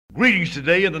Greetings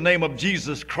today in the name of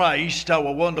Jesus Christ,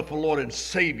 our wonderful Lord and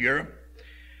Savior.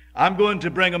 I'm going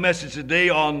to bring a message today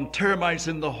on termites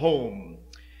in the home.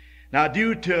 Now,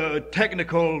 due to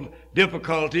technical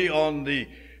difficulty on the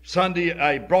Sunday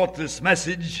I brought this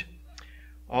message,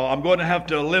 I'm going to have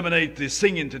to eliminate the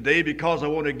singing today because I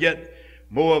want to get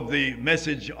more of the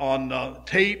message on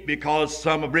tape, because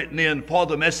some have written in for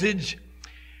the message.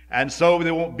 And so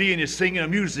there won't be any singing or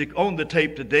music on the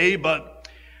tape today, but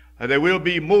there will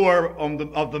be more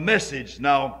of the message.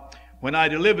 Now, when I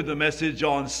delivered the message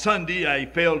on Sunday, I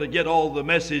failed to get all the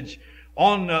message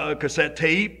on cassette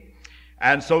tape.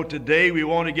 And so today we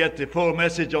want to get the full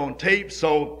message on tape.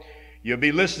 So you'll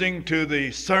be listening to the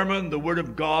sermon, the Word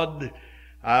of God,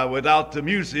 without the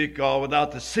music or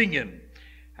without the singing.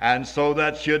 And so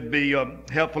that should be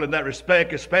helpful in that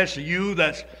respect, especially you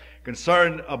that's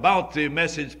concerned about the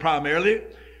message primarily.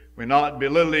 We're not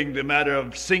belittling the matter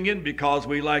of singing because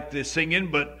we like the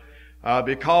singing, but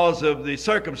because of the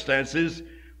circumstances,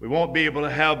 we won't be able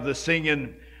to have the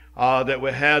singing that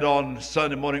we had on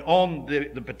Sunday morning on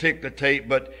the particular tape,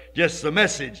 but just the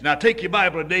message. Now take your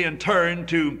Bible today and turn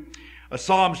to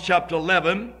Psalms chapter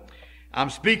 11. I'm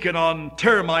speaking on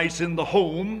termites in the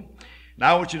home.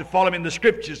 Now I want you to follow me in the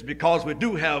scriptures, because we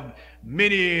do have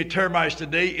many termites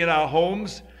today in our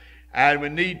homes. And we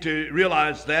need to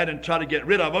realize that and try to get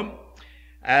rid of them.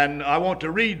 And I want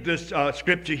to read this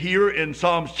scripture here in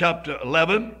Psalms chapter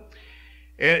 11.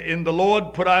 In the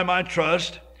Lord put I my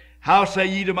trust. How say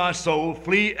ye to my soul,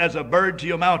 flee as a bird to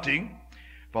your mounting?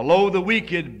 For lo, the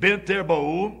wicked bent their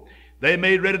bow. They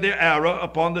made ready their arrow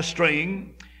upon the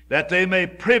string, that they may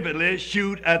privily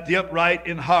shoot at the upright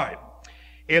in heart.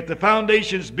 If the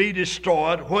foundations be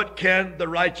destroyed, what can the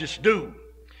righteous do?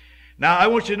 Now, I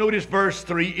want you to notice verse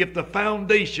 3. If the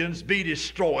foundations be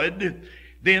destroyed,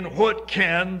 then what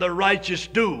can the righteous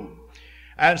do?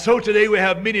 And so today we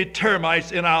have many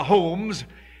termites in our homes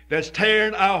that's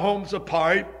tearing our homes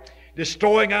apart,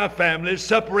 destroying our families,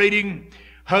 separating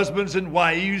husbands and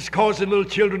wives, causing little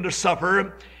children to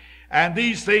suffer. And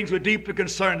these things we're deeply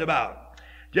concerned about.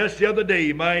 Just the other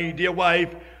day, my dear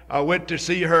wife went to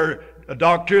see her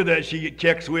doctor that she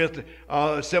checks with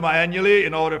semi-annually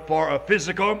in order for a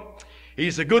physical.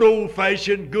 He's a good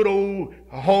old-fashioned, good old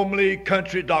homely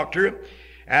country doctor,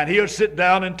 and he'll sit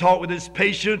down and talk with his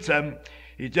patients, and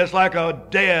he's just like a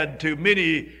dad to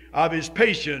many of his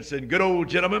patients, and good old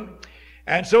gentleman.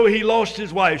 And so he lost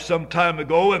his wife some time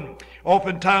ago, and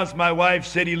oftentimes my wife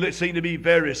said he seemed to be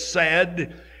very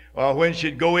sad when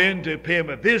she'd go in to pay him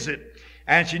a visit,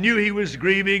 and she knew he was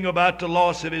grieving about the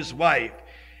loss of his wife.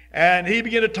 And he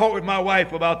began to talk with my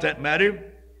wife about that matter,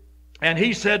 and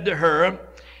he said to her,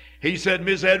 he said,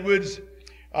 Miss Edwards,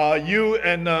 you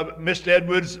and Mr.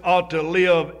 Edwards ought to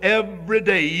live every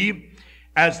day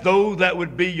as though that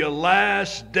would be your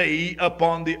last day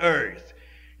upon the earth.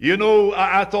 You know,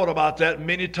 I thought about that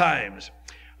many times.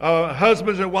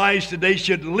 Husbands and wives today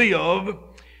should live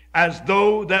as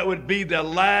though that would be their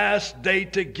last day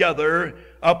together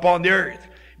upon the earth,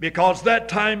 because that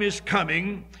time is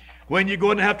coming when you're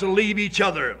going to have to leave each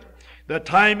other. The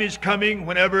time is coming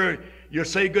whenever you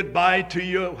say goodbye to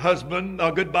your husband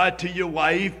or goodbye to your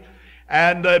wife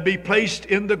and be placed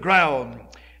in the ground.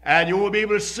 And you won't be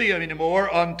able to see them anymore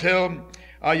until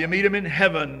you meet them in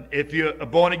heaven if you're a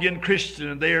born-again Christian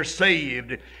and they are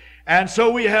saved. And so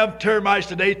we have termites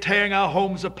today tearing our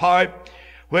homes apart,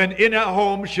 when in our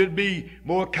homes should be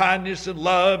more kindness and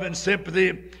love and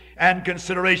sympathy and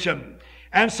consideration.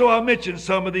 And so I'll mention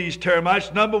some of these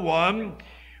termites. Number one,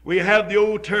 we have the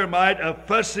old termite of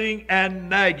fussing and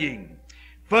nagging.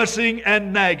 Fussing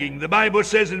and nagging. The Bible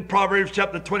says in Proverbs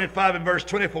chapter 25 and verse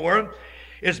 24,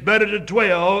 it's better to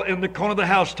dwell in the corner of the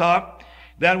housetop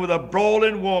than with a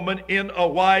brawling woman in a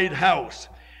wide house.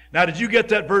 Now, did you get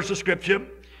that verse of scripture?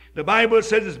 The Bible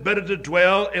says it's better to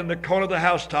dwell in the corner of the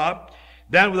housetop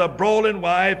than with a brawling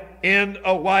wife in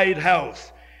a wide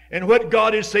house. And what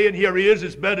God is saying here is,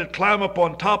 it's better to climb up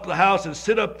on top of the house and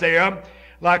sit up there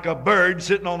like a bird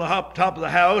sitting on the top of the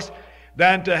house,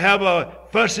 than to have a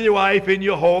fussy wife in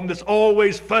your home that's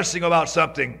always fussing about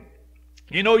something.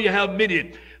 You know, you have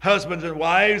many husbands and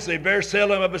wives, they very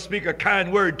seldom ever speak a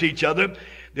kind word to each other.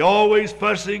 They're always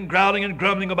fussing, growling, and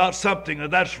grumbling about something,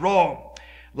 and that's wrong.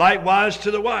 Likewise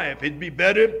to the wife. It'd be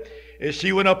better if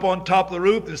she went up on top of the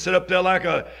roof and sit up there like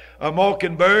a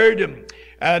mockingbird,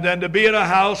 and than to be in a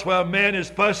house where a man is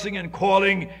fussing and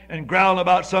quarreling and growling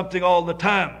about something all the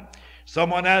time.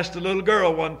 Someone asked a little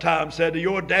girl one time, said, "Do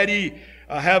your daddy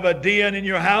have a den in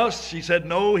your house?" She said,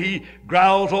 "No, he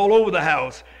growls all over the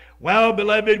house." Well,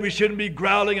 beloved, we shouldn't be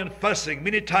growling and fussing.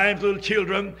 Many times little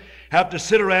children have to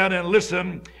sit around and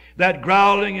listen that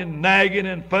growling and nagging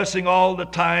and fussing all the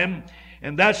time,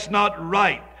 and that's not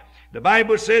right. The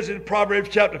Bible says in Proverbs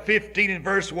chapter 15 and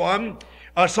verse 1,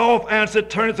 a soft answer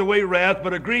turneth away wrath,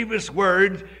 but a grievous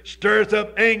word stirreth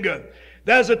up anger.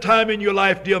 There's a time in your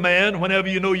life, dear man, whenever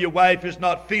you know your wife is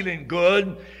not feeling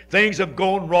good, things have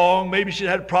gone wrong, maybe she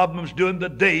had problems during the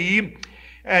day,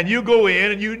 and you go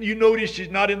in and you notice she's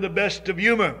not in the best of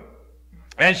humor,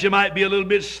 and she might be a little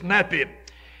bit snappy.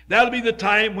 That'll be the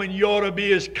time when you ought to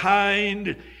be as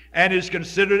kind and as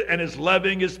considerate and as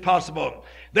loving as possible.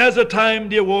 There's a time,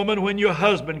 dear woman, when your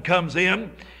husband comes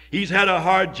in. He's had a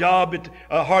hard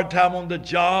time on the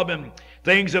job, and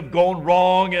things have gone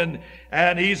wrong,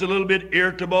 and he's a little bit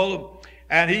irritable,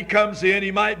 and he comes in.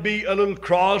 He might be a little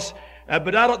cross,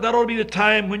 but that ought to be the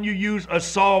time when you use a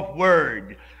soft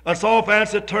word. A soft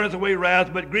answer turneth away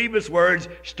wrath, but grievous words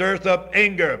stirreth up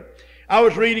anger. I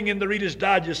was reading in the Reader's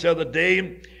Digest the other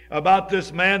day about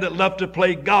this man that loved to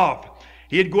play golf.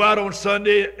 He'd go out on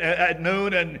Sunday at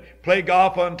noon and play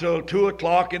golf until 2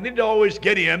 o'clock, and then he'd always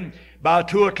get in by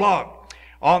 2 o'clock.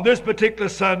 On this particular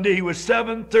Sunday, he was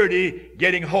 7:30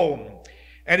 getting home.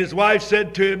 And his wife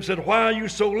said to him, why are you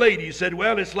so late? He said,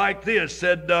 well, it's like this.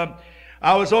 Said,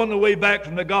 I was on the way back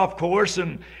from the golf course,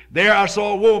 and there I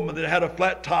saw a woman that had a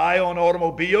flat tire on an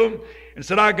automobile, and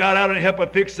said I got out and helped her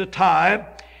fix the tire.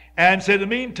 And said in the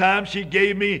meantime, she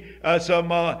gave me some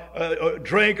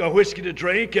drink, a whiskey to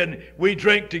drink, and we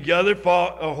drank together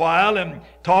for a while and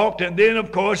talked. And then,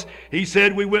 of course, he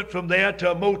said we went from there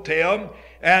to a motel,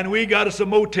 and we got us a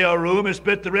motel room and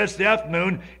spent the rest of the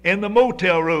afternoon in the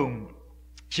motel room.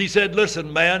 She said,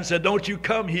 listen, man, said, don't you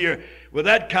come here with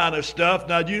that kind of stuff.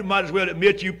 Now, you might as well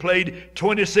admit you played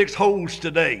 26 holes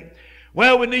today.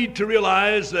 Well, we need to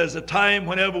realize there's a time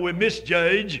whenever we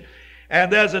misjudge, and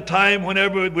there's a time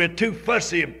whenever we're too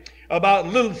fussy about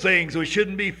little things we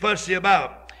shouldn't be fussy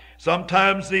about.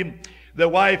 Sometimes the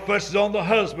wife fusses on the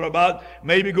husband about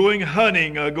maybe going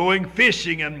hunting or going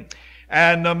fishing,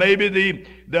 and maybe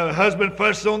the husband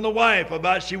fusses on the wife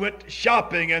about she went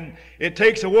shopping, and it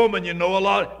takes a woman, a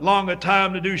lot longer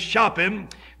time to do shopping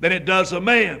than it does a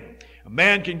man. A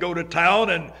man can go to town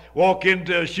and walk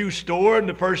into a shoe store, and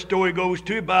the first store he goes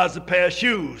to, he buys a pair of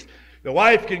shoes. The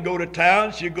wife can go to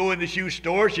town, she'll go in the shoe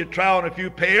store, she'll try on a few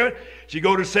pair, she'll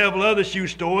go to several other shoe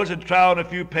stores and try on a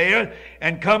few pair,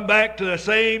 and come back to the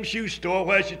same shoe store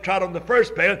where she tried on the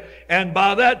first pair and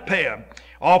buy that pair.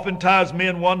 Oftentimes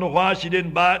men wonder why she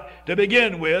didn't buy it to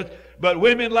begin with, but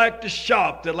women like to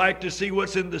shop. They like to see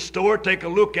what's in the store, take a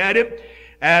look at it,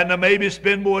 and maybe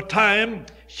spend more time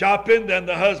shopping than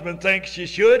the husband thinks she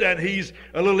should, and he's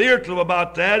a little irritable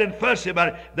about that and fussy about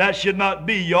it. That should not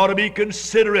be. You ought to be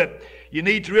considerate. You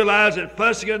need to realize that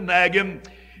fussing and nagging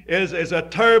is a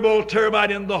terrible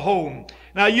termite in the home.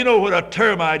 Now, you know what a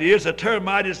termite is. A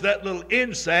termite is that little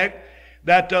insect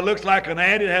that looks like an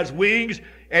ant. It has wings,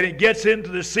 and it gets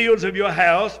into the seals of your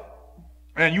house,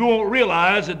 and you won't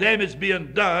realize the damage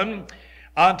being done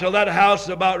until that house is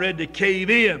about ready to cave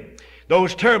in.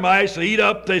 Those termites eat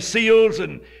up the seals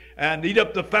and eat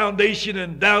up the foundation,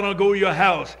 and down will go your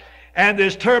house. And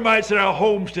there's termites in our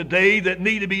homes today that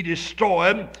need to be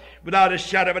destroyed without a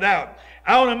shadow of a doubt.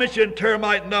 I want to mention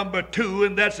termite number 2,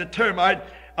 and that's the termite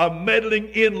of meddling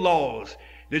in-laws.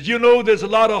 Did you know there's a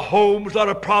lot of homes, a lot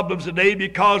of problems today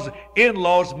because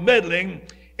in-laws meddling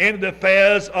in the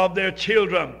affairs of their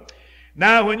children.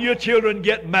 Now, when your children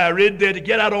get married, they're to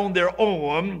get out on their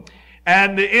own,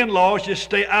 and the in-laws just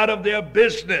stay out of their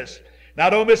business. Now,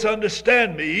 don't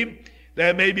misunderstand me.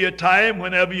 There may be a time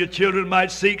whenever your children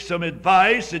might seek some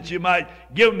advice that you might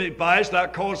give them advice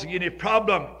without causing any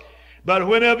problem. But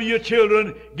whenever your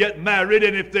children get married,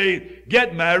 and if they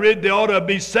get married, they ought to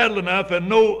be settled enough and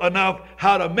know enough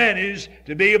how to manage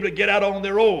to be able to get out on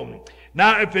their own.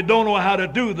 Now, if they don't know how to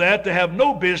do that, they have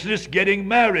no business getting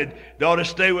married. They ought to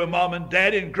stay with mom and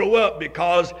daddy and grow up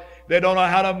because they don't know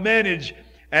how to manage.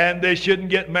 And they shouldn't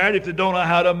get married if they don't know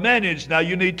how to manage. Now,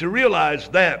 you need to realize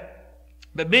that.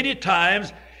 But many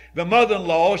times, the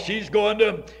mother-in-law, she's going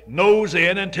to nose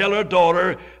in and tell her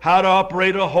daughter how to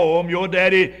operate a home. Your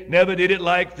daddy never did it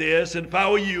like this. And if I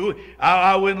were you,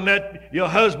 I wouldn't let your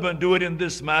husband do it in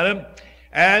this manner.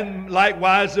 And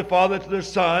likewise, the father to the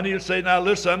son, he'll say, now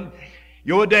listen,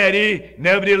 your daddy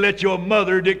never did let your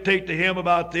mother dictate to him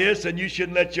about this, and you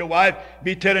shouldn't let your wife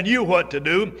be telling you what to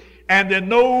do. And then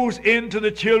nose into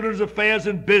the children's affairs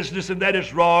and business, and that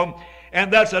is wrong.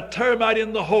 And that's a termite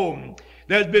in the home.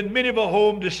 There's been many of a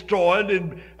home destroyed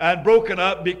and broken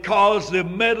up because the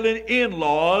meddling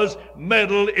in-laws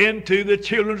meddle into the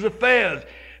children's affairs.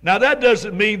 Now, that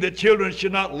doesn't mean that children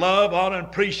should not love, honor, and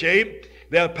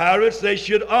appreciate their parents. They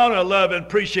should honor, love, and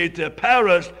appreciate their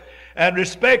parents. and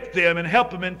respect them and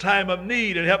help them in time of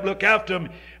need and help look after them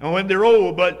when they're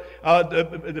old. But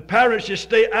the parents should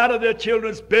stay out of their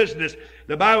children's business.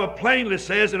 The Bible plainly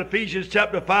says in Ephesians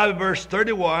chapter 5 and verse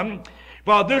 31,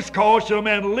 "For this cause shall a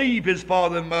man leave his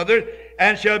father and mother,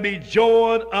 and shall be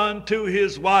joined unto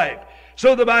his wife."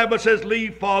 So the Bible says,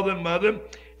 leave father and mother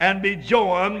and be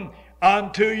joined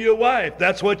unto your wife.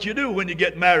 That's what you do when you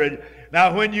get married.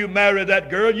 Now, when you marry that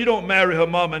girl, you don't marry her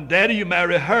mom and daddy, you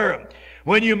marry her.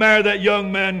 When you marry that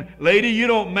young man, lady, you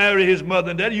don't marry his mother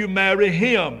and daddy, you marry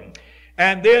him.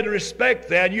 And they're to respect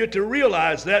that. You're to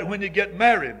realize that when you get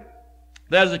married.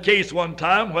 There's a case one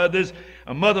time where this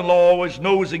mother-in-law was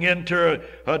nosing into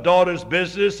her daughter's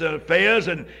business and affairs,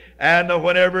 and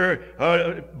whenever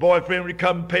her boyfriend would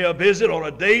come pay a visit on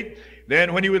a date,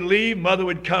 then when he would leave, mother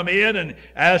would come in and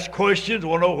ask questions,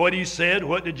 want to know what he said,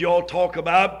 what did you all talk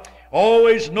about,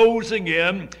 always nosing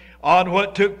in on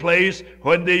what took place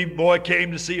when the boy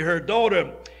came to see her daughter.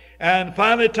 And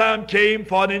finally time came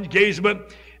for an engagement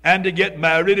and to get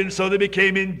married, and so they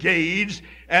became engaged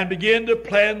and began to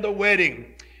plan the wedding.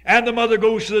 And the mother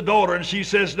goes to the daughter and she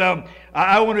says, "Now,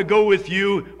 I want to go with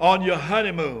you on your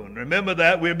honeymoon." Remember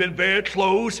that. We've been very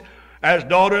close as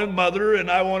daughter and mother, and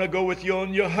I want to go with you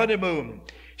on your honeymoon.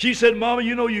 She said, "Mama,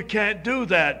 you know you can't do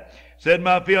that." Said,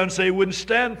 "My fiance wouldn't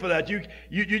stand for that. You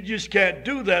just can't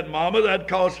do that, Mama. That'd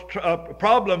cause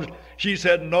problems." She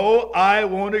said, "No, I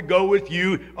want to go with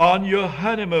you on your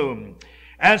honeymoon."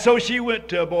 And so she went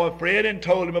to her boyfriend and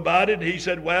told him about it. And he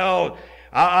said, "Well,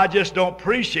 I just don't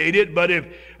appreciate it, but if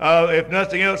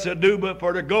nothing else to do but for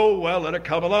her to go, well, let her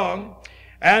come along."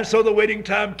 And so the wedding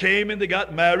time came and they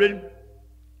got married.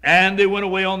 And they went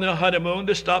away on their honeymoon.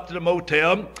 They stopped at a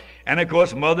motel. And of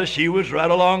course, mother, she was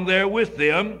right along there with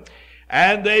them.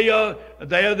 And they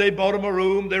bought them a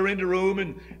room. They were in the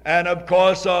room. And of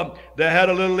course, they had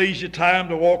a little leisure time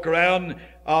to walk around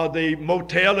the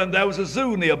motel. And there was a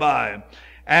zoo nearby.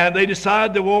 And they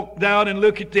decided to walk down and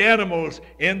look at the animals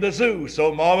in the zoo.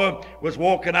 So Mama was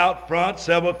walking out front,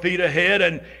 several feet ahead.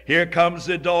 And here comes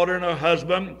the daughter and her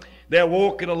husband. They're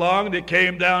walking along. They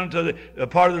came down to the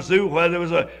part of the zoo where there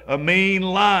was a mean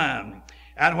lion.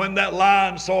 And when that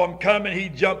lion saw him coming, he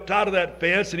jumped out of that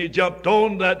fence and he jumped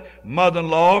on that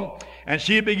mother-in-law. And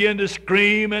she began to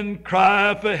scream and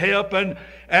cry for help.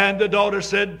 And the daughter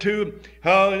said to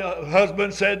her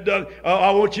husband, said,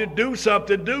 "I want you to do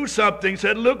something, do something."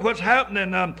 Said, "Look what's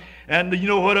happening." And you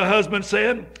know what her husband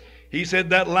said? He said,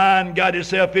 "That lion got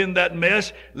himself in that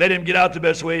mess. Let him get out the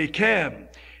best way he can."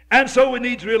 And so we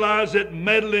need to realize that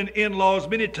meddling in-laws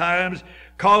many times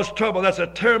cause trouble. That's a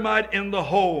termite in the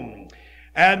home.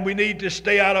 And we need to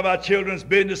stay out of our children's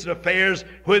business and affairs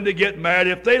when they get married.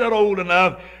 If they're not old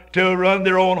enough to run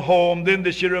their own home, then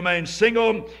they should remain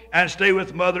single and stay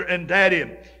with mother and daddy.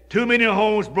 Too many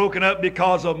homes broken up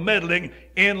because of meddling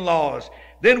in-laws.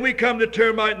 Then we come to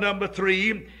termite number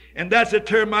 3, and that's a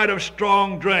termite of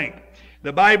strong drink.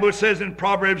 The Bible says in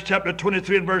Proverbs chapter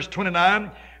 23 and verse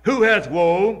 29, "Who hath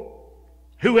woe?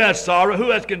 Who hath sorrow?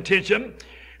 Who hath contention?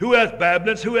 Who hath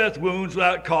babblings? Who hath wounds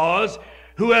without cause?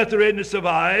 Who hath the redness of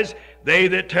eyes? They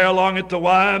that tear along at the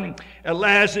wine. At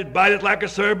last it biteth like a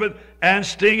serpent, and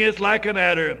stingeth like an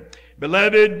adder."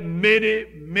 Beloved,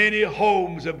 many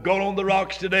homes have gone on the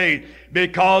rocks today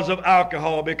because of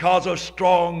alcohol, because of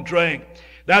strong drink.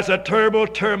 That's a terrible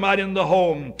termite in the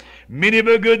home. Many of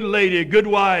a good lady, good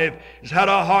wife, has had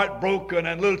her heart broken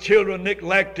and little children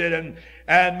neglected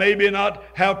and maybe not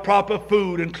have proper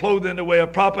food and clothing to wear,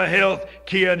 proper health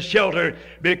care and shelter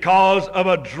because of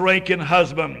a drinking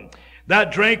husband.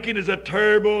 That drinking is a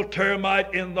terrible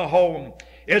termite in the home.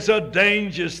 It's a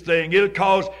dangerous thing. It'll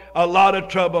cause a lot of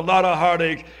trouble, a lot of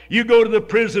heartaches. You go to the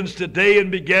prisons today and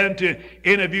begin to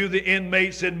interview the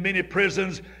inmates in many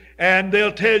prisons, and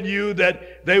they'll tell you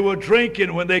that they were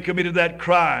drinking when they committed that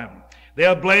crime.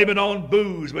 They'll blame it on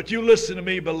booze. But you listen to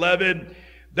me, beloved.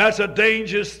 That's a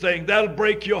dangerous thing. That'll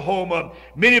break your home up.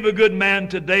 Many of a good man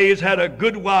today has had a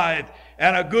good wife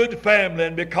and a good family,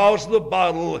 and because of the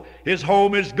bottle, his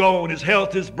home is gone. His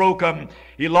health is broken.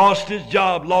 He lost his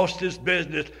job, lost his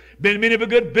business. Been many of a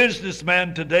good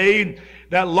businessman today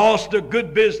that lost a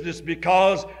good business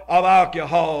because of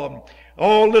alcohol.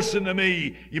 Oh, listen to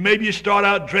me. Maybe you start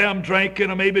out dram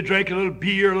drinking, or maybe drinking a little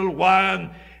beer, a little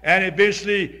wine, and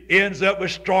eventually ends up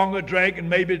with stronger drink and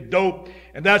maybe dope.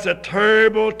 And that's a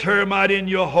terrible termite in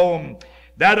your home.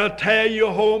 That'll tear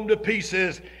your home to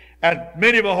pieces. And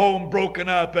many of a home broken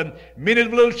up, and many of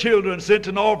the little children sent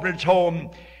to an orphanage home,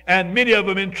 and many of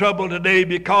them in trouble today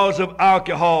because of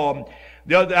alcohol.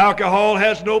 The alcohol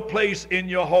has no place in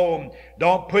your home.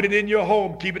 Don't put it in your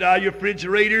home. Keep it out of your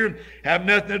refrigerator. Have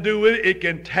nothing to do with it. It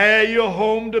can tear your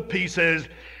home to pieces.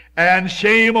 And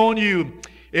shame on you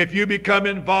if you become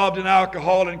involved in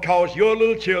alcohol and cause your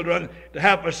little children to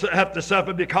have to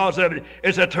suffer because of it.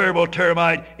 It's a terrible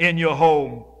termite in your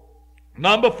home.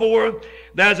 Number 4,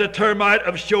 there's a termite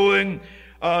of showing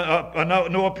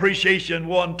no appreciation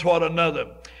one toward another.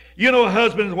 You know,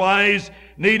 husbands and wives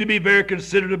need to be very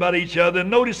considerate about each other.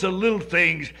 Notice the little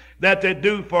things that they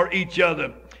do for each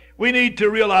other. We need to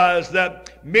realize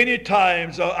that many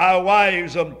times our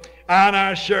wives iron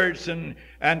our shirts and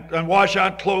wash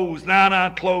our clothes, and iron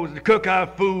our clothes, and cook our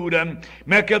food, and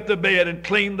make up the bed, and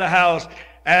clean the house.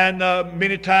 And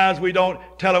many times we don't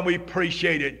tell them we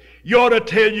appreciate it. You ought to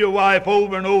tell your wife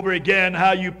over and over again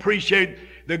how you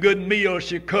appreciate the good meals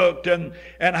she cooked, and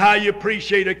how you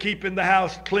appreciate her keeping the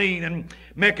house clean and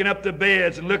making up the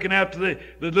beds and looking after the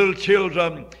little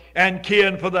children and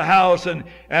caring for the house and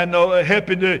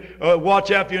helping to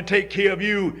watch after you and take care of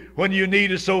you when you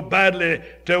need it so badly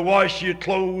to wash your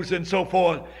clothes and so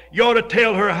forth. You ought to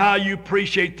tell her how you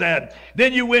appreciate that.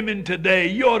 Then you women today,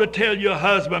 you ought to tell your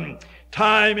husband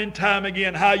time and time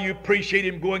again how you appreciate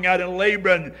him going out and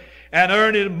laboring and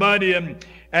earning money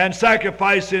and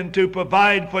sacrificing to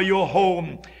provide for your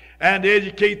home and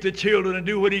educate the children and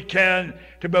do what he can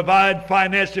to provide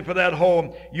financially for that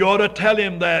home. You ought to tell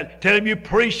him that. Tell him you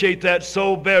appreciate that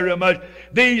so very much.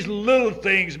 These little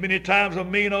things many times will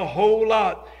mean a whole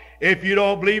lot. If you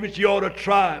don't believe it, you ought to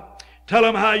try. Tell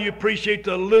him how you appreciate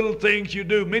the little things you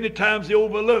do. Many times they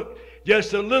overlook.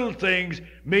 Just the little things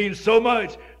mean so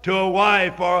much to a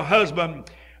wife or a husband.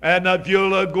 And if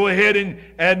you'll go ahead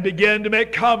and begin to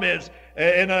make comments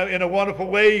in a wonderful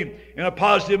way, in a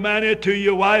positive manner to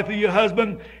your wife or your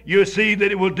husband, you'll see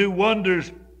that it will do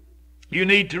wonders. You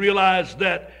need to realize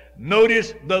that.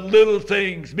 Notice the little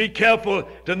things. Be careful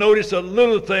to notice the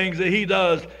little things that he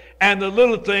does and the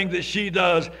little things that she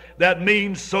does. That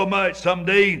means so much.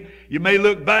 Someday you may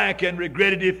look back and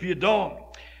regret it if you don't.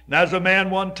 And as a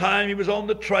man one time, he was on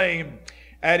the train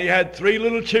and he had 3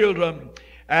 little children.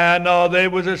 And there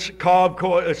was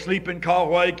a sleeping car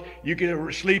where you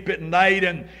could sleep at night,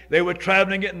 and they were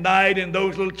traveling at night, and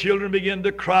those little children began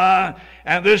to cry.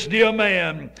 And this dear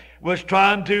man was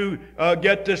trying to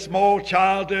get the small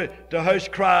child to hush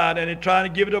crying, and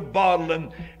trying to give it a bottle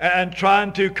and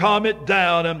trying to calm it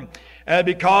down. And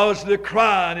because of the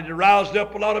crying, it aroused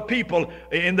up a lot of people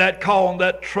in that car, on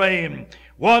that train.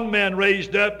 One man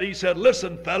raised up, he said,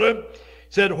 "Listen, fella,"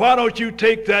 said, "why don't you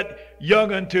take that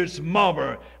young'un to its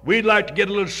mama? We'd like to get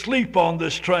a little sleep on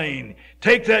this train.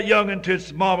 Take that young'un to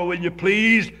its mama, will you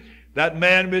please?" That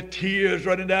man, with tears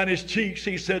running down his cheeks,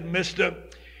 he said, "Mister,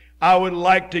 I would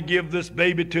like to give this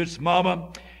baby to its mama.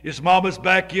 Its mama's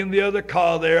back in the other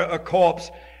car there, a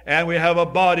corpse, and we have a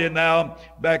body now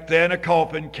back there in a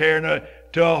coffin carrying her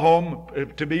to a home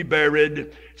to be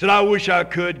buried." Said, "I wish I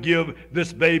could give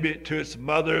this baby to its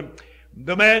mother."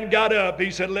 The man got up. He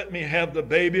said, "Let me have the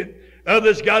baby."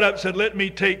 Others got up and said, "Let me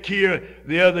take care of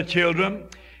the other children."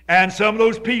 And some of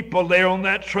those people there on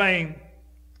that train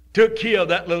took care of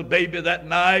that little baby that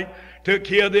night, took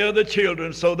care of the other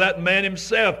children, so that man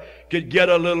himself could get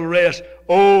a little rest.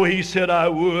 Oh, he said, "I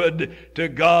would to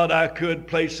God I could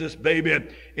place this baby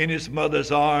in his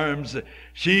mother's arms.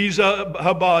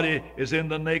 Her body is in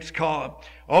the next car."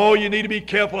 Oh, you need to be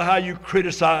careful how you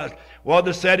criticize. One of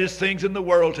the saddest things in the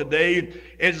world today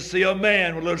is to see a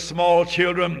man with little small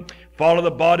children follow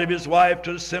the body of his wife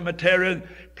to the cemetery,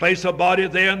 place a body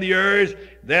there in the earth,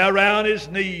 there around his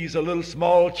knees, a little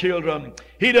small children.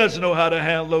 He doesn't know how to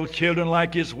handle those children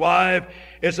like his wife.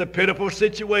 It's a pitiful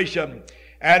situation.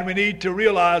 And we need to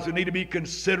realize, we need to be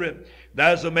considerate.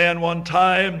 There's a man one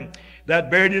time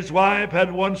that buried his wife,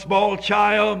 had one small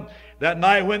child. That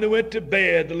night when they went to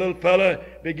bed, the little fella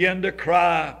began to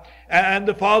cry. And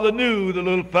the father knew the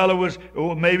little fellow was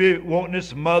maybe wanting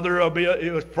his mother, or be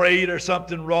afraid or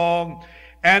something wrong.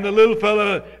 And the little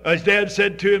fellow, his dad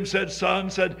said to him, "Son,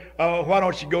 why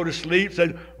don't you go to sleep?"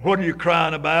 Said, "What are you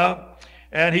crying about?"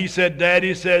 And he said,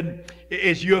 "Daddy," said,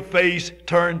 "is your face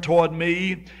turned toward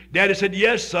me?" Daddy said,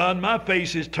 "Yes, son, my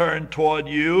face is turned toward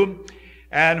you."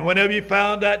 And whenever he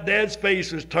found that Dad's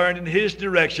face was turned in his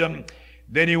direction,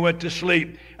 then he went to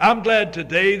sleep. I'm glad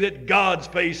today that God's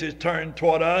face is turned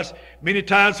toward us. Many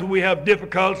times when we have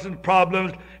difficulties and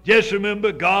problems, just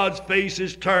remember God's face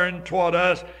is turned toward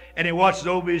us, and he watches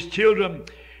over his children.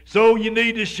 So you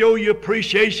need to show your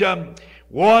appreciation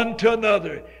one to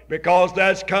another, because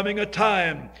that's coming a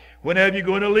time whenever you're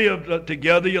going to live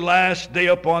together your last day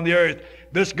upon the earth.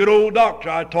 This good old doctor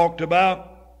I talked about,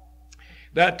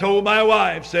 that told my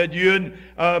wife, said, "You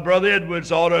and Brother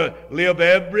Edwards ought to live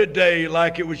every day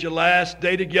like it was your last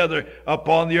day together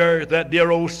upon the earth." That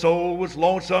dear old soul was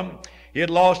lonesome. He had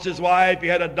lost his wife. He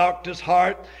had a doctor's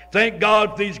heart. Thank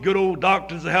God for these good old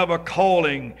doctors that have a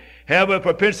calling, have a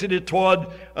propensity toward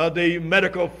the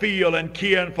medical field and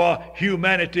caring for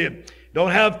humanity.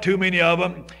 Don't have too many of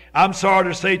them. I'm sorry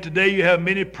to say today you have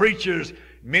many preachers,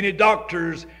 many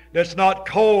doctors that's not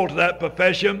called to that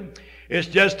profession. It's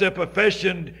just a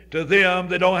profession to them.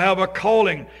 They don't have a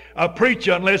calling. A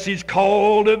preacher, unless he's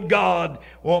called of God,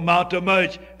 won't amount to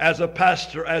much as a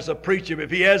pastor, as a preacher.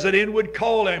 If he has an inward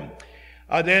calling,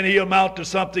 then he'll amount to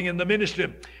something in the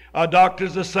ministry. A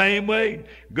doctor's the same way.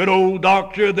 Good old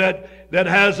doctor that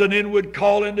has an inward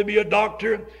calling to be a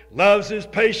doctor, loves his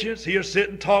patients. He'll sit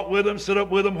and talk with them, sit up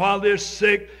with them while they're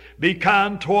sick, be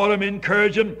kind toward them,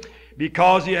 encourage them,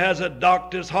 because he has a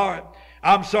doctor's heart.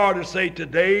 I'm sorry to say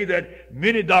today that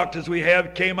many doctors we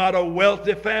have came out of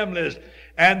wealthy families,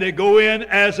 and they go in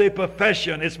as a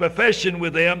profession. It's a profession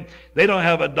with them. They don't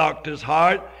have a doctor's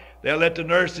heart. They'll let the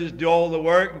nurses do all the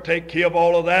work and take care of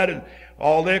all of that, and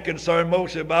all they're concerned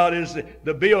most about is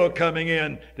the bill coming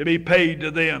in to be paid to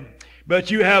them.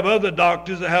 But you have other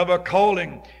doctors that have a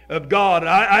calling of God.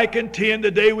 I contend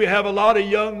today we have a lot of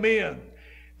young men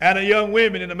and young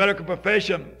women in the medical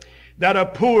profession that are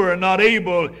poor and not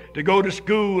able to go to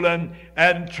school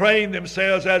and train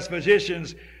themselves as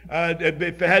physicians.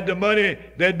 If they had the money,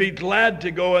 they'd be glad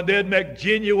to go, and they'd make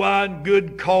genuine,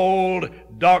 good called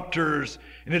doctors.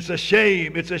 And it's a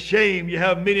shame. It's a shame you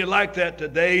have many like that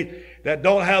today that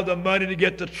don't have the money to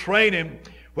get the training,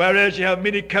 whereas you have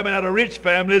many coming out of rich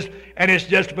families, and it's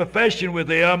just a profession with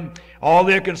them. All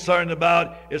they're concerned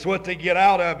about is what they get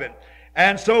out of it.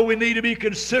 And so we need to be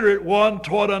considerate one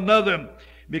toward another,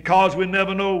 because we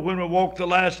never know when we walk the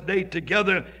last day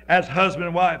together as husband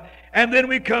and wife. And then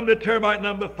we come to termite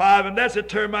number 5, and that's a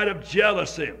termite of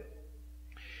jealousy.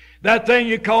 That thing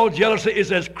you call jealousy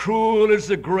is as cruel as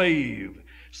the grave.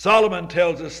 Solomon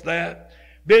tells us that.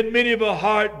 Been many of a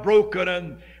heart broken,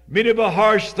 and many of a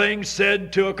harsh things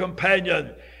said to a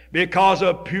companion because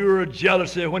of pure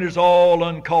jealousy when it's all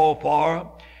uncalled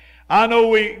for. I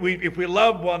know if we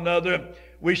love one another,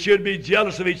 we should be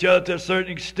jealous of each other to a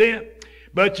certain extent.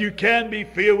 But you can be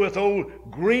filled with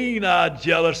old green-eyed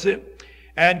jealousy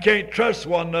and can't trust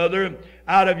one another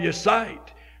out of your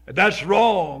sight. That's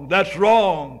wrong. That's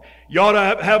wrong. You ought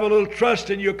to have a little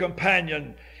trust in your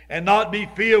companion and not be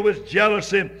filled with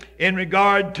jealousy in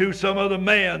regard to some other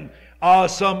man or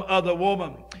some other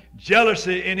woman.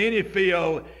 Jealousy in any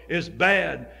field is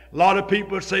bad. A lot of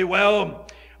people say, well,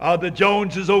 the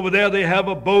Joneses over there, they have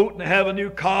a boat and they have a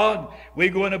new car. We're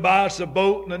going to buy us a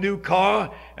boat and a new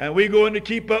car, and we're going to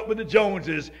keep up with the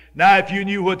Joneses. Now, if you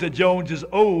knew what the Joneses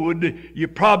owed, you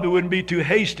probably wouldn't be too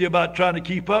hasty about trying to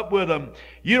keep up with them.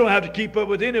 You don't have to keep up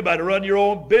with anybody. Run your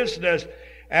own business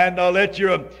and let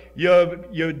your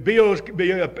bills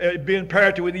be in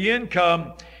parity with the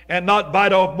income, and not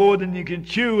bite off more than you can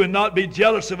chew, and not be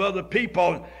jealous of other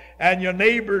people and your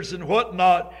neighbors and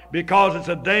whatnot, because it's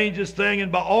a dangerous thing.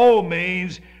 And by all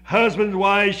means, husbands and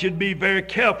wives should be very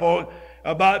careful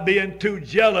about being too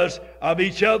jealous of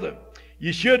each other.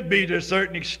 You should be to a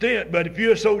certain extent, but if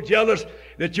you're so jealous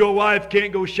that your wife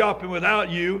can't go shopping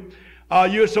without you, or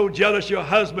you're so jealous your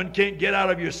husband can't get out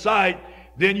of your sight,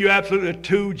 then you're absolutely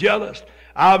too jealous.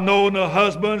 I've known the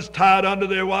husbands tied under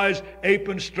their wives'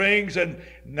 apron strings and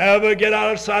never get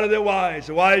out of sight of their wives.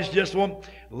 The wives just won't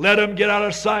let them get out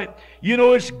of sight. You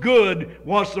know, it's good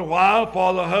once in a while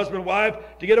for the husband and wife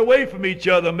to get away from each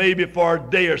other, maybe for a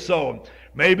day or so.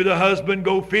 Maybe the husband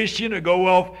go fishing or go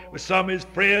off with some of his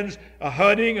friends,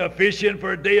 hunting or fishing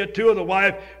for a day or two, or the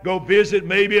wife go visit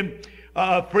maybe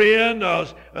a friend or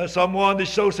someone they're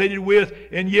associated with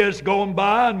in years gone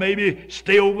by, and maybe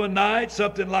stay overnight,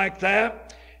 something like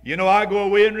that. You know, I go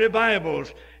away in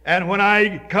revivals, and when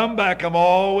I come back, I'm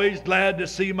always glad to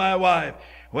see my wife.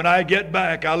 When I get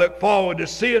back, I look forward to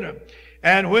seeing her.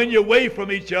 And when you're away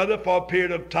from each other for a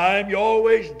period of time, you're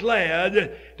always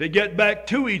glad to get back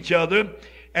to each other.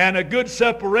 And a good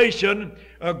separation,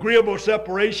 agreeable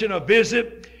separation, a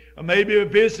visit, or maybe a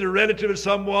visit a relative of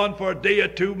someone for a day or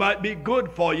two might be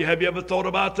good for you. Have you ever thought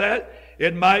about that?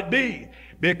 It might be,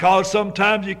 because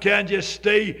sometimes you can't just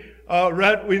stay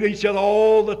right with each other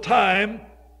all the time,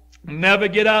 never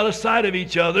get out of sight of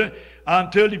each other,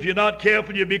 until, if you're not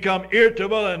careful, you become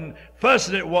irritable and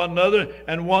fussing at one another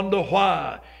and wonder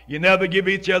why. You never give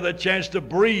each other a chance to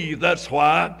breathe. That's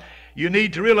why. You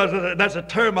need to realize that that's a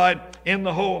termite in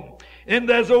the home. And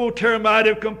there's old termite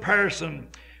of comparison,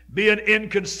 being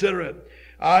inconsiderate.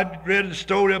 I read a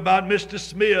story about Mr.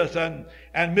 Smith and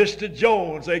Mr.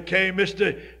 Jones. They came,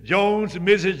 Mr. Jones and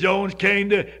Mrs. Jones came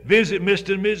to visit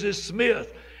Mr. and Mrs.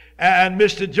 Smith. And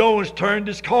Mr. Jones turned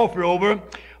his coffee over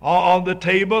on the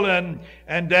table and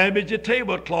damaged the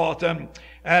tablecloth. And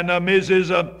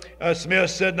Mrs. Smith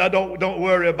said, "Now don't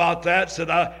worry about that." Said,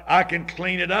 I can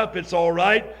clean it up. It's all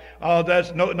right.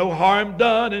 That's no harm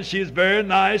done. And she's very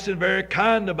nice and very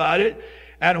kind about it.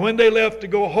 And when they left to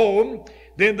go home,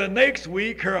 then the next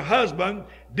week her husband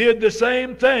did the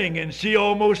same thing, and she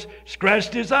almost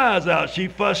scratched his eyes out. She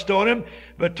fussed on him,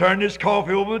 but turned his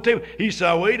coffee over on the table. He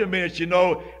said, "Wait a minute, you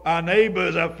know, our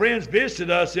neighbors, our friends visited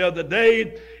us the other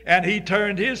day, and he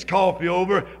turned his coffee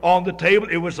over on the table.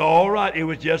 It was all right. It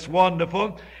was just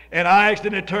wonderful. And I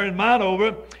accidentally turned mine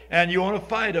over, and you want to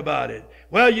fight about it."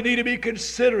 Well, you need to be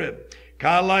considerate.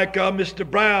 Kind of like Mr.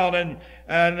 Brown and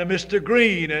Mr.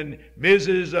 Green and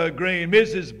Mrs. Green,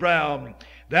 Mrs. Brown.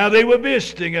 Now they were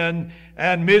visiting, and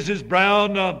Mrs.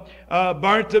 Brown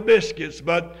burnt the biscuits,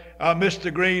 but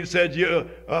Mr. Green said,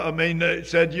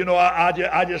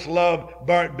 I just love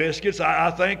burnt biscuits.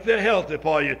 I think they're healthy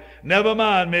for you. Never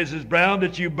mind, Mrs. Brown,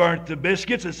 that you burnt the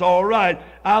biscuits. It's all right.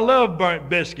 I love burnt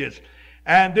biscuits.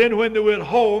 And then when they went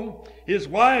home, his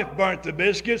wife burnt the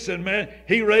biscuits, and man,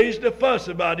 he raised a fuss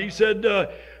about it. He said,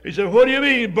 "What do you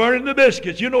mean, burning the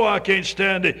biscuits? You know I can't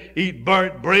stand to eat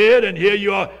burnt bread, and here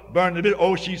you are burning the biscuits."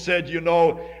 "Oh," she said,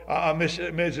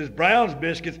 Mrs. Brown's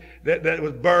biscuits that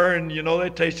was burned, they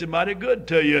tasted mighty good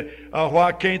to you.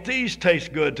 Why can't these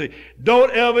taste good to you?"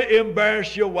 Don't ever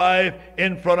embarrass your wife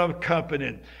in front of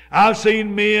company. I've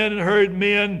seen men and heard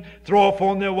men throw off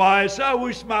on their wives. "I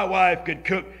wish my wife could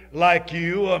cook like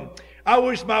you. I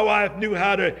wish my wife knew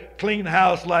how to clean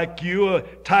house like you, or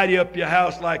tidy up your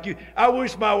house like you. I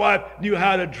wish my wife knew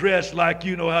how to dress like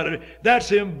you know how to."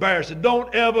 That's embarrassing.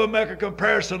 Don't ever make a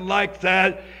comparison like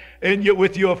that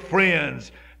with your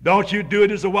friends. Don't you do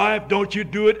it as a wife. Don't you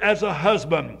do it as a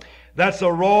husband. That's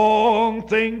a wrong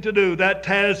thing to do. That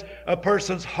tears a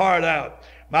person's heart out.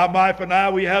 My wife and I,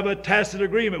 we have a tacit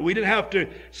agreement. We didn't have to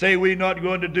say we're not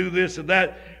going to do this and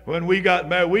that. When we got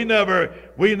married, we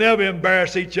never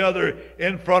embarrass each other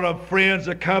in front of friends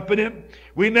or company.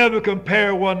 We never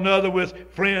compare one another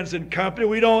with friends and company.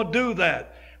 We don't do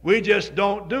that. We just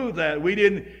don't do that. We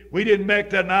didn't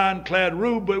make that an ironclad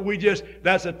rule, but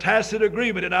that's a tacit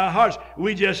agreement in our hearts.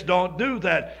 We just don't do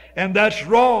that. And that's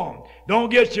wrong. Don't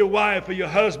get your wife or your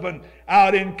husband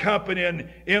out in company and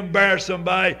embarrass them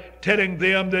by telling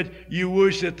them that you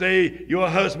wish that your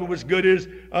husband was good as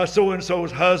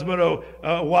so-and-so's husband or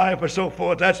wife or so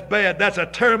forth. That's bad. That's a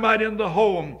termite in the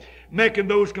home, making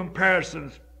those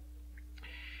comparisons.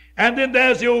 And then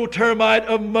there's the old termite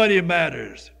of money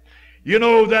matters.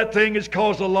 That thing has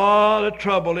caused a lot of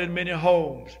trouble in many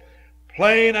homes.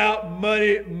 Plain out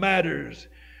money matters.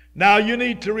 Now you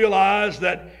need to realize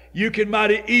that you can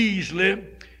mighty easily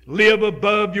live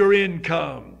above your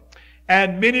income.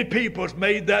 And many people have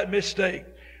made that mistake.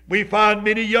 We find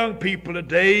many young people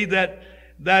today that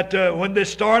when they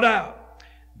start out,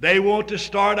 they want to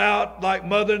start out like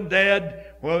mother and dad.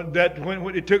 Well,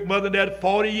 when it took mother and dad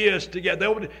 40 years to get, they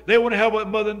want to have what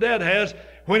mother and dad has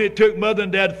when it took mother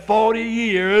and dad 40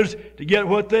 years to get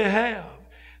what they have.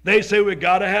 They say, "We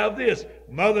got to have this.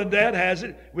 Mother and dad has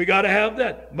it. We got to have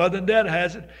that. Mother and dad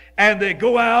has it." And they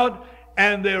go out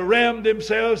and they ram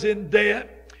themselves in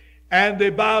debt, and they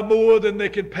buy more than they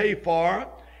can pay for.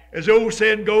 As the old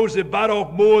saying goes, they bite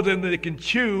off more than they can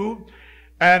chew.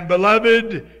 And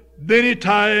beloved, many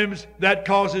times that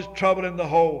causes trouble in the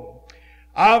home.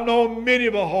 I've known many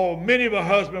of a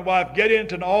husband and wife get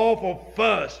into an awful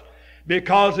fuss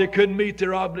because they couldn't meet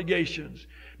their obligations,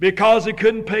 because they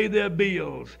couldn't pay their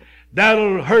bills.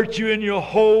 That'll hurt you in your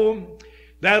home.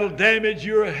 That'll damage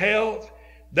your health.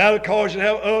 That'll cause you to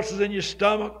have ulcers in your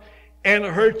stomach, and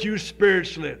it'll hurt you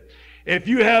spiritually. If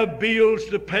you have bills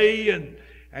to pay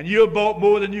and you've bought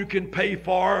more than you can pay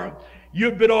for,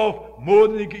 you've bit off more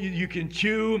than you can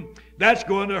chew, that's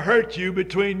going to hurt you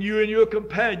between you and your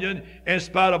companion. In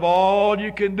spite of all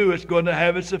you can do, it's going to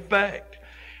have its effect.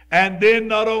 And then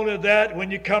not only that,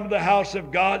 when you come to the house of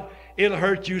God, it'll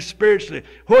hurt you spiritually.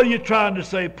 What are you trying to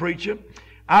say, preacher?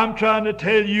 I'm trying to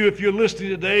tell you, if you're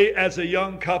listening today as a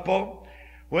young couple,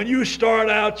 when you start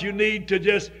out, you need to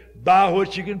just buy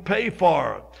what you can pay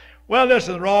for. Well, there's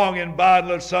nothing wrong in buying a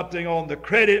little something on the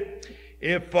credit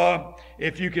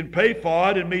if you can pay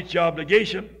for it and meet your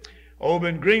obligation. Over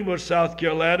in Greenwood, South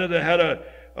Carolina, they had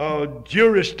a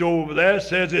jewelry store over there.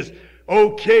 Says it's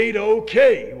okay to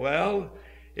okay. Well,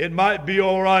 it might be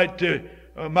all right to,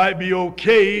 might be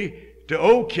okay to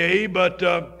okay, but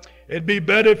it'd be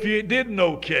better if you didn't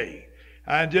okay.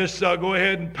 And just go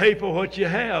ahead and pay for what you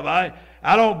have. I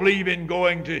don't believe in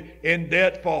going in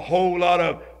debt for a whole lot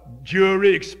of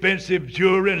jewelry, expensive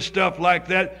jewelry and stuff like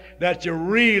that that you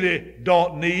really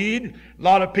don't need. A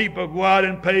lot of people go out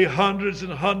and pay hundreds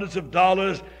and hundreds of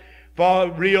dollars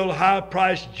for real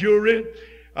high-priced jewelry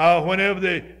whenever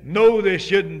they know they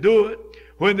shouldn't do it,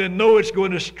 when they know it's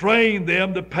going to strain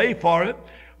them to pay for it,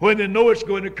 when they know it's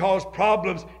going to cause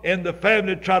problems in the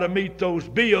family to try to meet those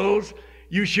bills.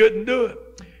 You shouldn't do it.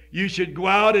 You should go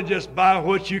out and just buy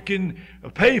what you can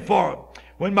pay for.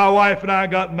 When my wife and I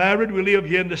got married, we lived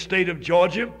here in the state of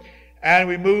Georgia, and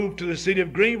we moved to the city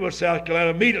of Greenville, South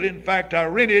Carolina immediately. In fact, I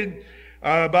rented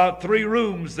about 3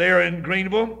 rooms there in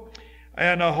Greenville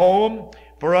and a home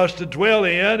for us to dwell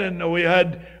in, and we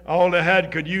had all they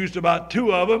had could use about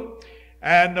 2 of them.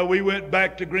 And we went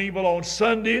back to Greenville on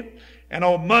Sunday, and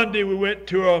on Monday we went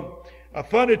to a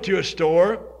furniture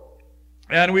store,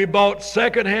 and we bought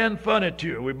second-hand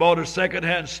furniture. We bought a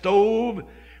second-hand stove,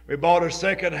 we bought a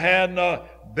second-hand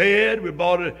bed, we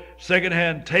bought a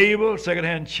second-hand table,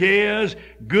 second-hand chairs,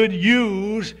 good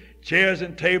used chairs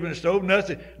and table and stove.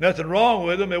 Nothing wrong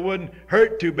with them. It wouldn't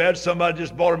hurt too bad. Somebody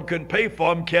just bought them, couldn't pay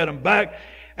for them, carried them back.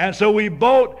 And so we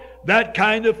bought that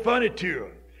kind of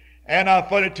furniture. And our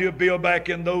furniture bill back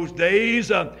in those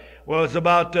days was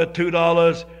about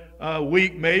 $2 a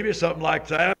week, maybe, something like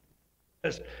that.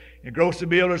 The grocery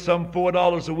bill is some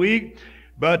 $4 a week.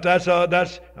 But that's a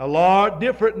lot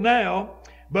different now.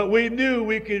 But we knew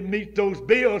we could meet those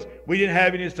bills. We didn't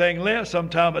have anything left.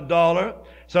 Sometime $1,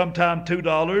 sometime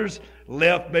 $2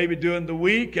 left maybe during the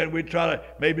week, and we'd try to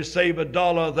maybe save $1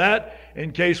 of that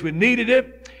in case we needed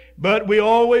it. But we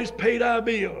always paid our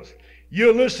bills.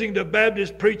 You're listening to a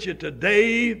Baptist preacher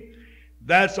today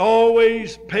that's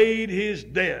always paid his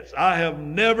debts. I have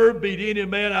never beat any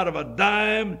man out of a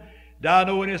dime that I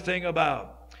know anything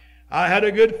about. I had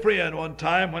a good friend one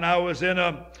time when I was in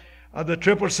the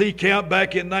Triple C camp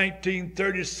back in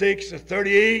 1936 or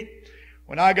 38.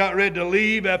 When I got ready to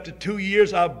leave after 2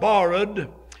 years, I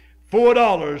borrowed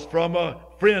 $4 from a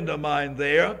friend of mine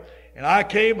there. And I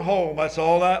came home. That's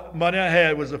all that money I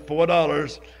had was the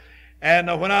 $4.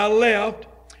 And when I left,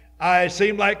 I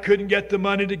seemed like couldn't get the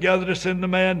money together to send the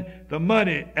man the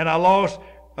money. And I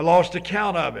lost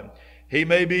account of him. He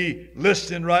may be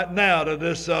listening right now to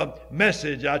this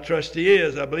message. I trust he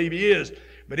is. I believe he is.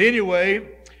 But anyway,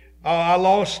 I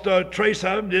lost trace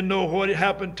of him. Didn't know what had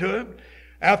happened to him.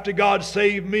 After God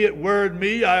saved me, it worried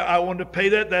me. I wanted to pay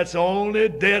that. That's the only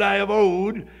debt I have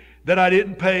owed that I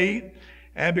didn't pay.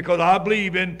 And because I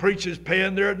believe in preachers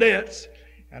paying their debts,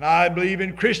 and I believe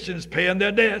in Christians paying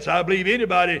their debts, I believe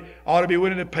anybody ought to be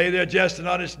willing to pay their just and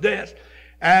honest debts.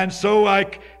 And so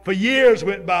for years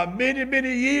went by, many,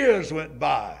 many years went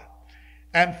by.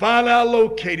 And finally I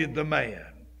located the man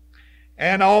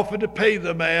and offered to pay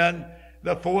the man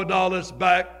the $4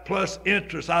 back plus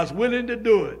interest. I was willing to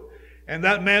do it. And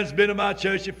that man's been in my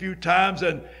church a few times,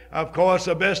 and of course,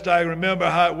 the best I remember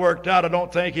how it worked out, I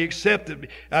don't think he accepted me.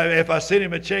 If I sent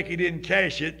him a check, he didn't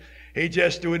cash it. He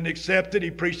just wouldn't accept it. He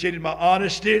appreciated my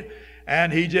honesty,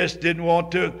 and he just didn't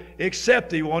want to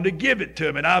accept it. He wanted to give it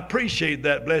to me, and I appreciate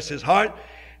that, bless his heart.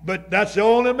 But that's the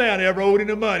only man I ever owed him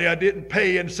the money I didn't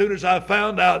pay. And as soon as I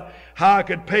found out how I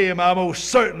could pay him, I most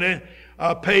certainly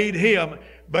paid him.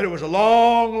 But it was a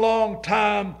long, long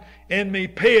time in me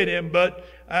paying him, but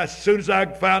as soon as I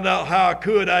found out how I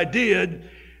could, I did.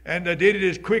 And I did it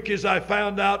as quick as I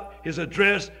found out his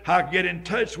address, how I could get in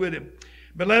touch with him.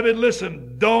 Beloved,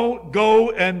 listen, don't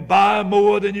go and buy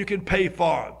more than you can pay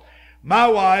for. My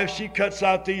wife, she cuts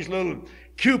out these little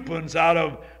coupons out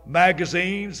of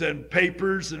magazines and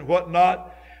papers and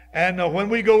whatnot. And when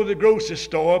we go to the grocery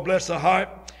store, bless her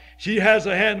heart, she has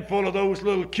a handful of those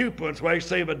little coupons where you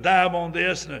save a dime on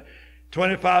this and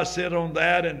 25 cents on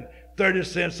that and 30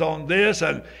 cents on this.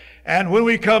 And when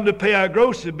we come to pay our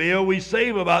grocery bill, we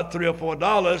save about $3 or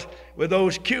 $4 with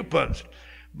those coupons.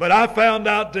 But I found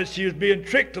out that she was being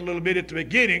tricked a little bit at the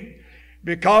beginning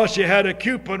because she had a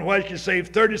coupon where she could save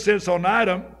 30 cents on an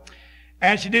item,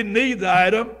 and she didn't need the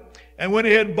item, and went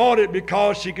ahead and bought it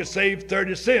because she could save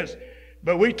 30 cents.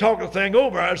 But we talked the thing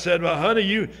over. I said, well,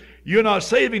 honey, you're not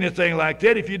saving anything like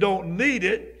that. If you don't need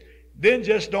it, then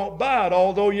just don't buy it,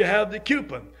 although you have the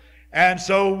coupon. And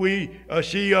so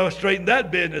she straightened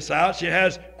that business out. She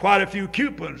has quite a few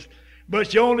coupons,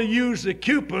 but she only used the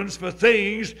coupons for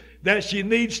things that she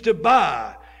needs to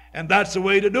buy. And that's the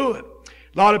way to do it.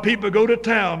 A lot of people go to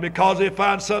town because they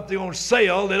find something on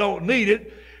sale. They don't need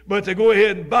it, but they go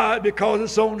ahead and buy it because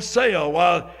it's on sale.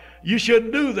 Well, you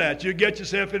shouldn't do that. You get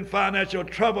yourself in financial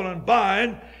trouble in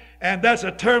buying, and that's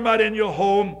a termite in your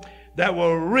home that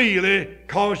will really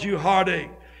cause you heartache.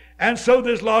 And so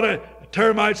there's a lot of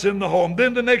termites in the home.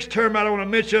 Then the next termite I want to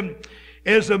mention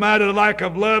is a matter like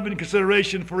of love and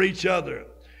consideration for each other.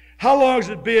 How long has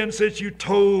it been since you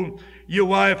told your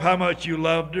wife how much you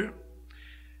loved her?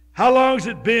 How long has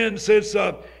it been since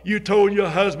you told your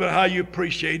husband how you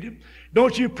appreciate him?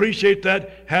 Don't you appreciate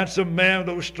that handsome man with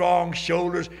those strong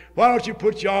shoulders? Why don't you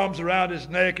put your arms around his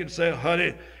neck and say,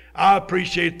 honey, I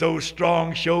appreciate those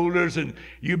strong shoulders and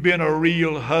you being a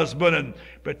real husband and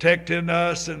protecting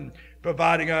us and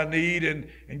providing our need, and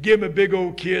give him a big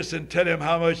old kiss and tell him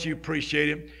how much you appreciate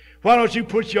him. Why don't you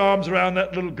put your arms around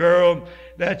that little girl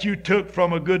that you took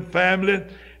from a good family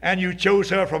and you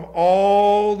chose her from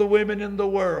all the women in the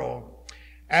world,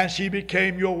 and she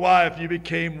became your wife, you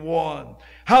became one?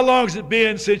 How long has it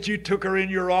been since you took her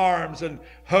in your arms and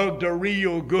hugged her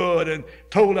real good and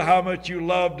told her how much you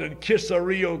loved her and kissed her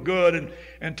real good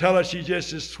and tell her she's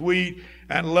just as sweet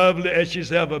and lovely as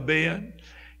she's ever been?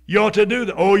 You ought to do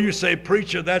that. Oh, you say,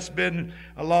 preacher, that's been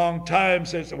a long time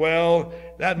since. Well,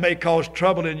 that may cause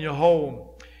trouble in your home.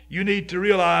 You need to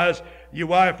realize your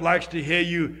wife likes to hear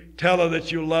you tell her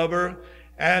that you love her.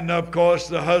 And, of course,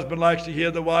 the husband likes to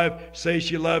hear the wife say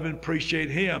she loves and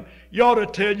appreciates him. You ought to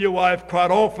tell your wife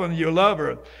quite often you love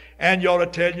her. And you ought to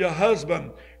tell your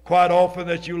husband quite often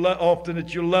that you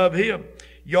love him.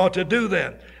 You ought to do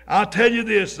that. I'll tell you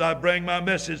this. I bring my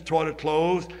message toward a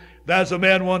close. There's a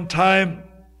man one time,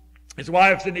 his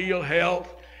wife's in ill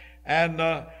health, and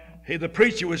the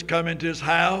preacher was coming to his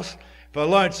house for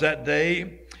lunch that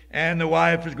day, and the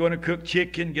wife was going to cook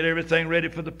chicken, get everything ready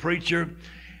for the preacher.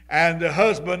 And the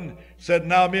husband said,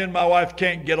 now me and my wife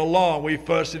can't get along. We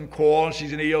fuss and quarrel.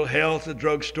 She's in ill health, a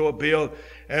drugstore bill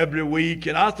every week.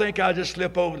 And I think I'll just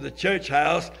slip over to the church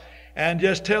house and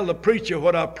just tell the preacher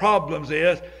what our problems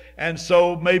is. And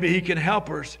so maybe he can help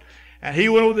us. And he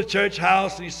went over to the church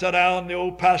house and he sat down, the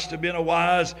old pastor being a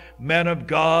wise man of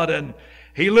God. And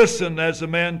he listened as the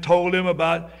man told him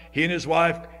about he and his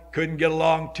wife couldn't get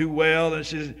along too well, and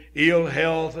she's ill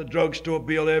health, a drugstore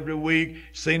bill every week,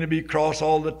 seemed to be cross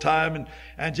all the time,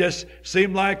 and just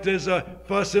seemed like there's a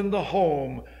fuss in the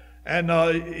home. And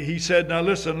he said, now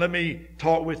listen, let me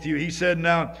talk with you. He said,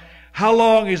 now, how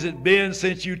long has it been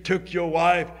since you took your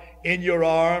wife in your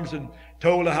arms and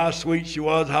told her how sweet she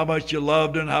was, how much you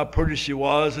loved her, and how pretty she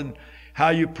was, and how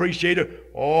you appreciate her?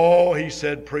 Oh, he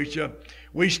said, preacher,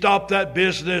 we stopped that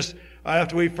business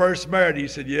after we first married. He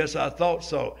said, yes, I thought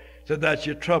so. Said, that's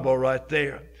your trouble right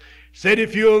there. Said,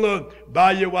 if you'll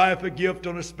buy your wife a gift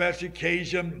on a special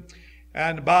occasion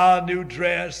and buy a new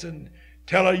dress and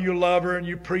tell her you love her and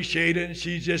you appreciate her and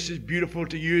she's just as beautiful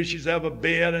to you as she's ever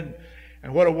been,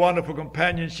 and what a wonderful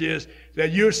companion she is,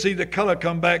 that you'll see the color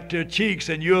come back to her cheeks,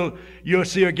 and you'll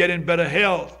see her get in better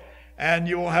health, and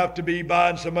you won't have to be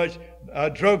buying so much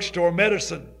drugstore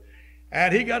medicine.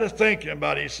 And he got to thinking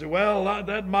about it. He said, well,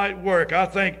 that might work. I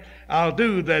think I'll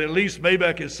do that. At least maybe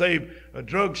I can save a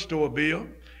drugstore bill.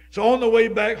 So on the way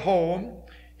back home,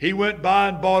 he went by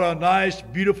and bought a nice,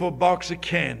 beautiful box of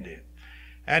candy.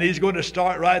 And he's going to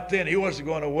start right then. He wasn't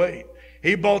going to wait.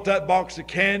 He bought that box of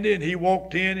candy, and he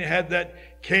walked in. He had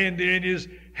that candy in his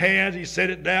hands. He set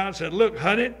it down and said, look,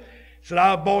 honey, he said,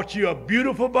 I bought you a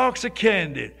beautiful box of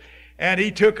candy. And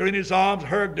he took her in his arms,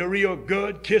 hugged her real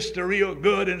good, kissed her real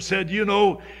good, and said, you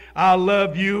know, I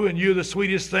love you, and you're the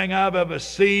sweetest thing I've ever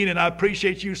seen, and I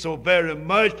appreciate you so very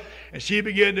much. And she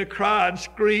began to cry and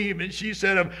scream, and she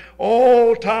said, of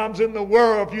all times in the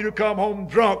world, for you to come home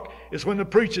drunk is when the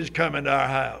preacher's coming to our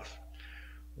house.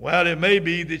 Well, it may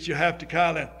be that you have to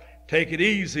kind of take it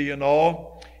easy and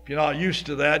all. If you're not used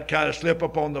to that, kind of slip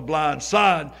up on the blind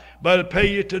side, but it'll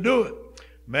pay you to do it.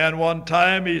 Man, one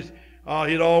time,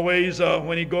 he'd always,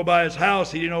 when he'd go by his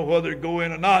house, he didn't know whether to go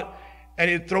in or not,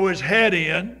 and he'd throw his hat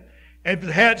in, and if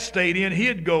the hat stayed in,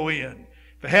 he'd go in.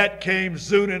 If the hat came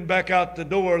zooning back out the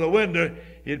door or the window,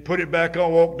 he'd put it back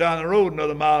on, walk down the road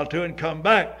another mile or two, and come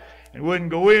back, and wouldn't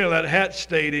go in, that hat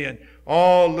stayed in.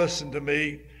 Oh, listen to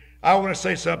me. I want to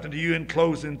say something to you in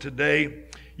closing today.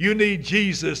 You need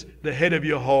Jesus, the head of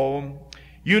your home.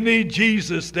 You need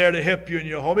Jesus there to help you in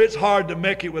your home. It's hard to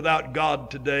make it without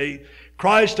God today.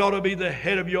 Christ ought to be the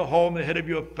head of your home, the head of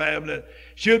your family.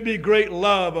 Should be great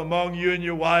love among you and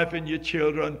your wife and your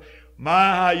children.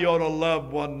 My, how you ought to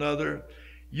love one another.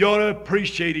 You ought to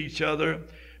appreciate each other,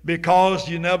 because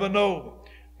you never know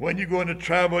when you're going to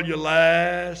travel your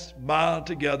last mile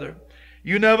together.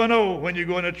 You never know when you're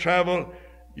going to travel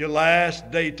your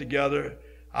last day together.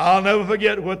 I'll never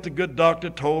forget what the good doctor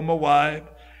told my wife.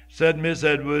 Said, Miss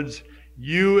Edwards,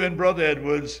 you and Brother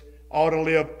Edwards ought to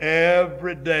live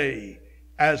every day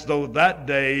as though that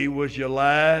day was your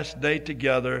last day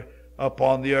together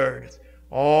upon the earth.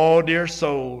 Oh, dear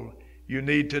soul, you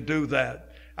need to do that.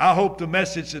 I hope the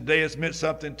message today has meant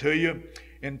something to you.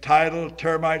 entitled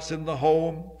Termites in the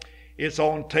Home. It's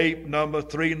on tape number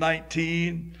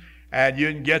 319, and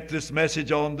you can get this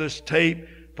message on this tape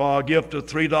for a gift of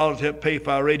 $3 to help pay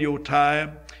for our radio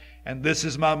time. And this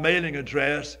is my mailing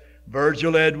address,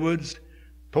 Virgil Edwards,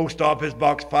 Post Office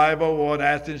Box 501,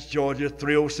 Athens, Georgia,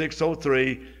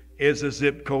 30603 is the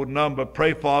zip code number.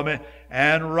 Pray for me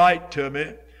and write to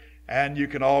me. And you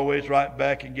can always write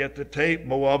back and get the tape,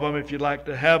 more of them if you'd like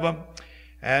to have them.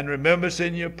 And remember us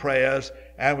in your prayers,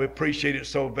 and we appreciate it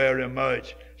so very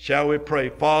much. Shall we pray?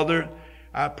 Father,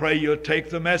 I pray you'll take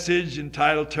the message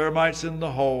entitled Termites in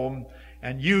the Home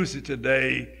and use it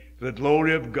today for the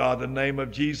glory of God. In the name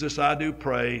of Jesus I do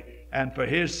pray, and for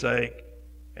his sake,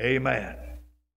 amen.